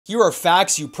Here are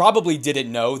facts you probably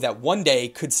didn't know that one day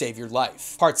could save your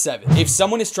life. Part 7. If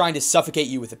someone is trying to suffocate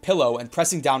you with a pillow and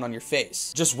pressing down on your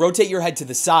face, just rotate your head to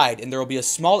the side and there will be a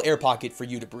small air pocket for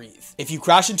you to breathe. If you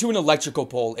crash into an electrical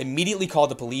pole, immediately call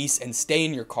the police and stay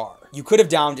in your car. You could have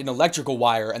downed an electrical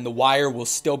wire and the wire will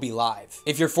still be live.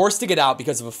 If you're forced to get out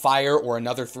because of a fire or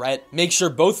another threat, make sure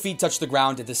both feet touch the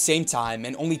ground at the same time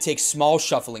and only take small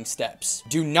shuffling steps.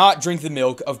 Do not drink the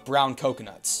milk of brown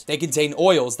coconuts. They contain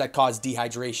oils that cause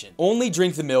dehydration. Only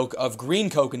drink the milk of green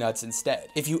coconuts instead.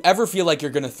 If you ever feel like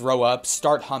you're gonna throw up,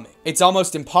 start humming. It's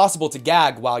almost impossible to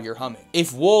gag while you're humming.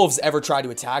 If wolves ever try to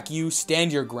attack you,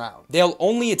 stand your ground. They'll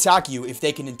only attack you if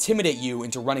they can intimidate you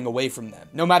into running away from them.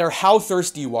 No matter how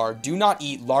thirsty you are, do not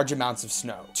eat large amounts of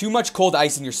snow. Too much cold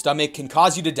ice in your stomach can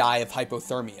cause you to die of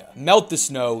hypothermia. Melt the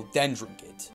snow, then drink it.